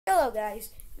Hello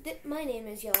guys, my name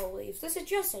is Yellow Leaves. This is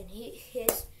Justin. Jay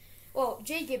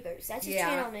Gibbers. That's his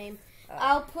channel name.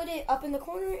 I'll put it up in the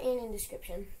corner and in the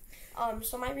description.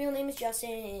 So my real name is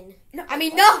Justin. My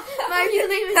real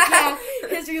name is Jack.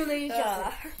 His real name is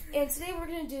Justin. And today we're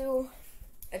gonna do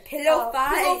a pillow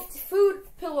fight. Food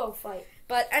pillow fight.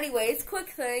 But anyways,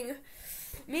 quick thing.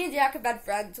 Me and Jack have been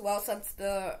friends, since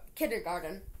the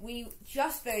kindergarten. We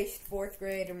just finished 4th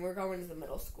grade and we're going to the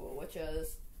middle school, which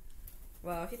is,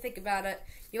 well, if you think about it,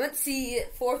 you wouldn't see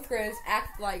 4th graders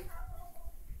act like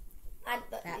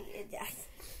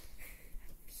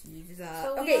pizza.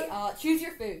 So okay, choose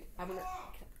your food.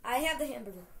 I have the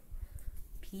hamburger.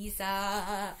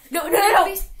 Pizza. No. We're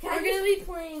gonna be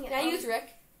playing. Can I use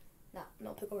Rick?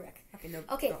 No, Pickle Rick. Okay, no.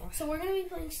 Okay, no. so we're gonna be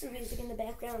playing some music in the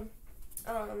background.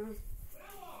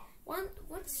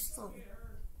 What song?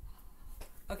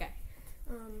 Okay.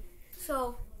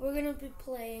 So we're gonna be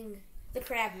playing the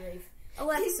Crab Rave.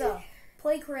 Alexa,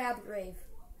 play Crab Rave.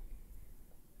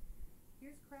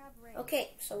 Here's Crab Rave.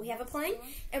 Okay, so we have it playing,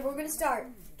 and we're gonna start.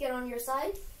 Get on your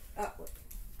side.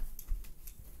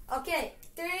 Okay,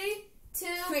 3, 2.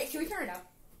 Wait, should we turn it up?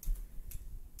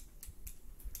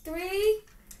 3,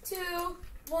 2,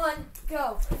 1,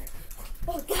 go.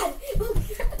 Oh God!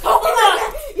 Oh my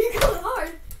God! You're going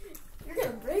hard. You're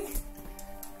gonna break.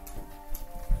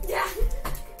 Yeah.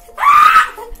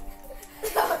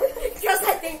 Just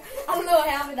I don't know what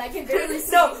happened. I can barely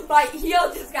see. No, my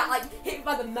heel just got hit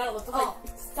by the metal.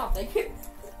 It's something.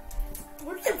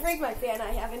 We're gonna break my fan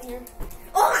I have in here.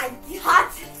 Oh my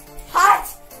God! Hot!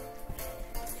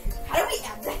 How do we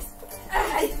end this?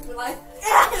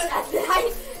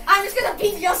 I'm just gonna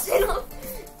beat Justin up.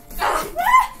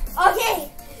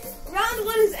 Okay, round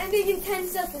 1 is ending in 10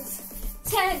 seconds.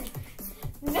 10,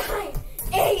 9,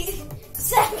 8,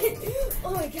 7.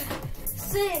 Oh my God.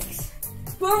 6,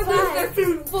 5,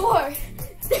 4,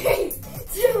 3,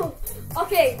 2.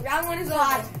 Okay, round 1 is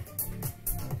on.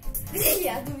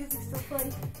 Yeah, the music's so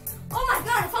funny. Oh my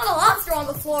God, I found a lobster on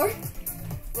the floor.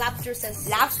 Lobster says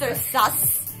Lobster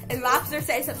sus. And Lobster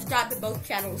says subscribe to both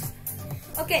channels.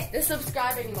 Okay, they're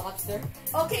subscribing, Lobster.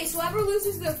 Okay, so whoever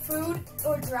loses their food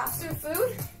or drops their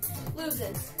food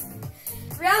loses.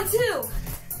 Round 2.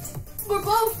 We're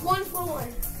both 1 for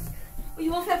 1. We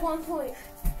both have 1 point.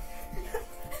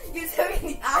 You took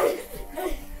me out.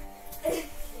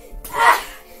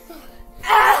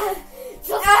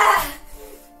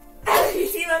 You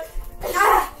see that?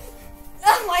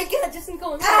 Oh my God, Justin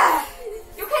going.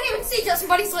 You can't even see Justin,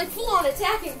 but he's full on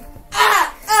attacking.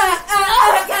 Oh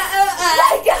my God.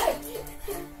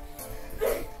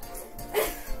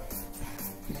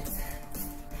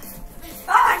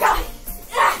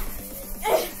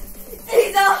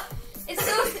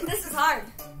 This is hard.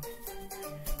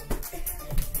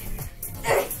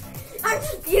 I'm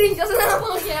just beating Justin up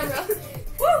on camera.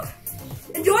 Woo!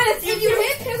 Enjoy this. If you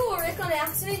hit Pickle Rick on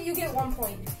accident, you get 1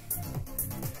 point.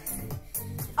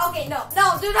 Okay, no,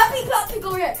 do not beat up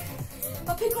Pickle Rick.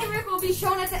 But Pickle Rick will be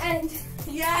shown at the end.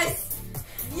 Yes!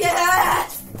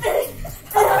 Yes!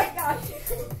 Oh my gosh.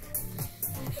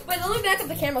 Wait, let me back up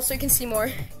the camera so you can see more.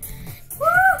 Woo!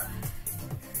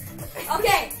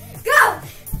 Okay, go!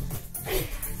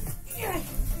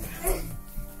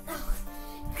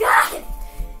 God!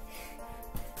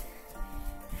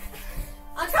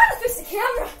 I'm trying to fix the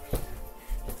camera.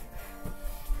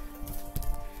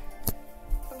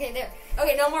 Okay, there.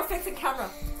 Okay, no more fixing camera.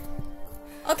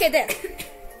 Okay, there.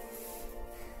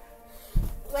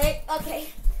 Wait, okay.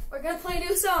 We're gonna play a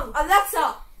new song.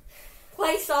 Alexa,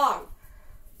 play song.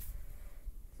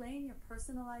 Playing your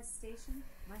personalized station,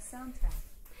 my soundtrack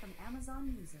from Amazon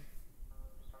Music.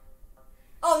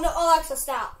 Oh no, Alexa,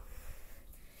 stop.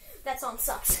 That song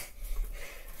sucks.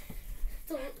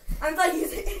 I'm like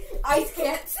using I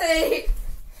can't say.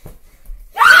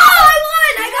 I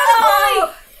won! I got a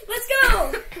point! Let's go!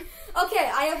 Okay,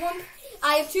 I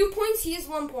have 2 points, he has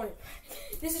 1 point.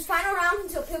 This is final round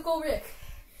until Pickle Rick.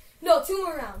 No, 2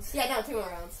 more rounds. Yeah, no, 2 more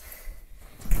rounds.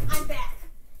 I'm back.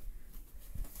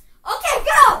 Okay,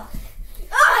 go!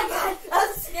 Oh my God,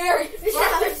 that's scary.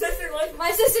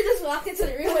 My sister just walked into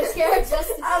the room and scared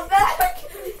Justin. I'm back.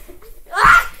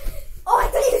 Ah! Oh, I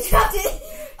thought you dropped it.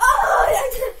 Oh,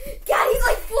 God, he's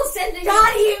full sending.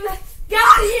 Got him.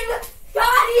 Got him.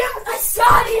 Got him. I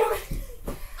shot him.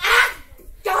 Ah!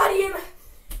 Got him.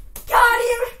 Got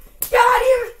him. Got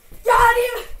him. Got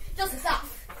him. Justin, stop.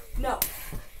 No.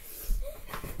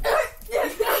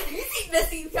 You keep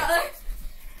missing each other.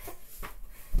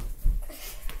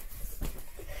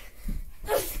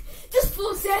 Just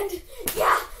full send.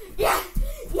 Yeah.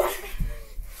 Oh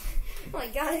my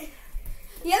God.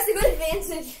 He has a good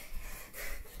advantage.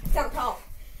 Down tall.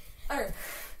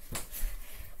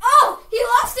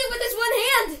 one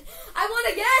hand. I won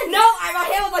again. No, my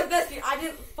hand was like this. I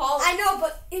didn't fall. I know,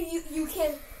 but you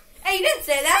can. Hey, you didn't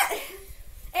say that.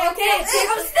 Okay, I'm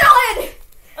still in.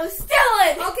 I'm still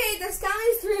in. Okay, the sky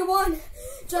is 3-1.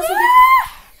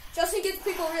 Justin gets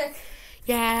Pickle Rick.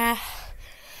 Yeah.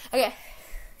 Okay.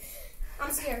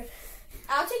 I'm scared.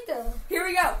 I'll take the. Here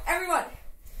we go, everyone.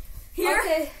 Here.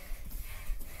 Okay.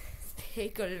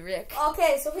 Pickle Rick.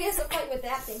 Okay, so he has to fight with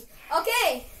that thing.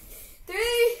 Okay. 3,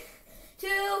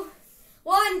 2,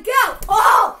 1, go!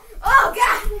 Oh! Oh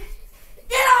God!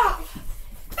 Get off!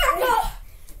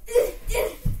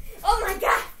 Oh my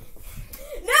God!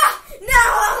 No!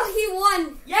 He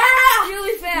won. Yeah.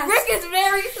 Really fast. Rick is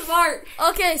very smart.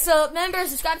 Okay, so remember,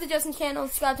 subscribe to Justin's channel,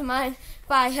 subscribe to mine.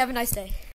 Bye. Have a nice day.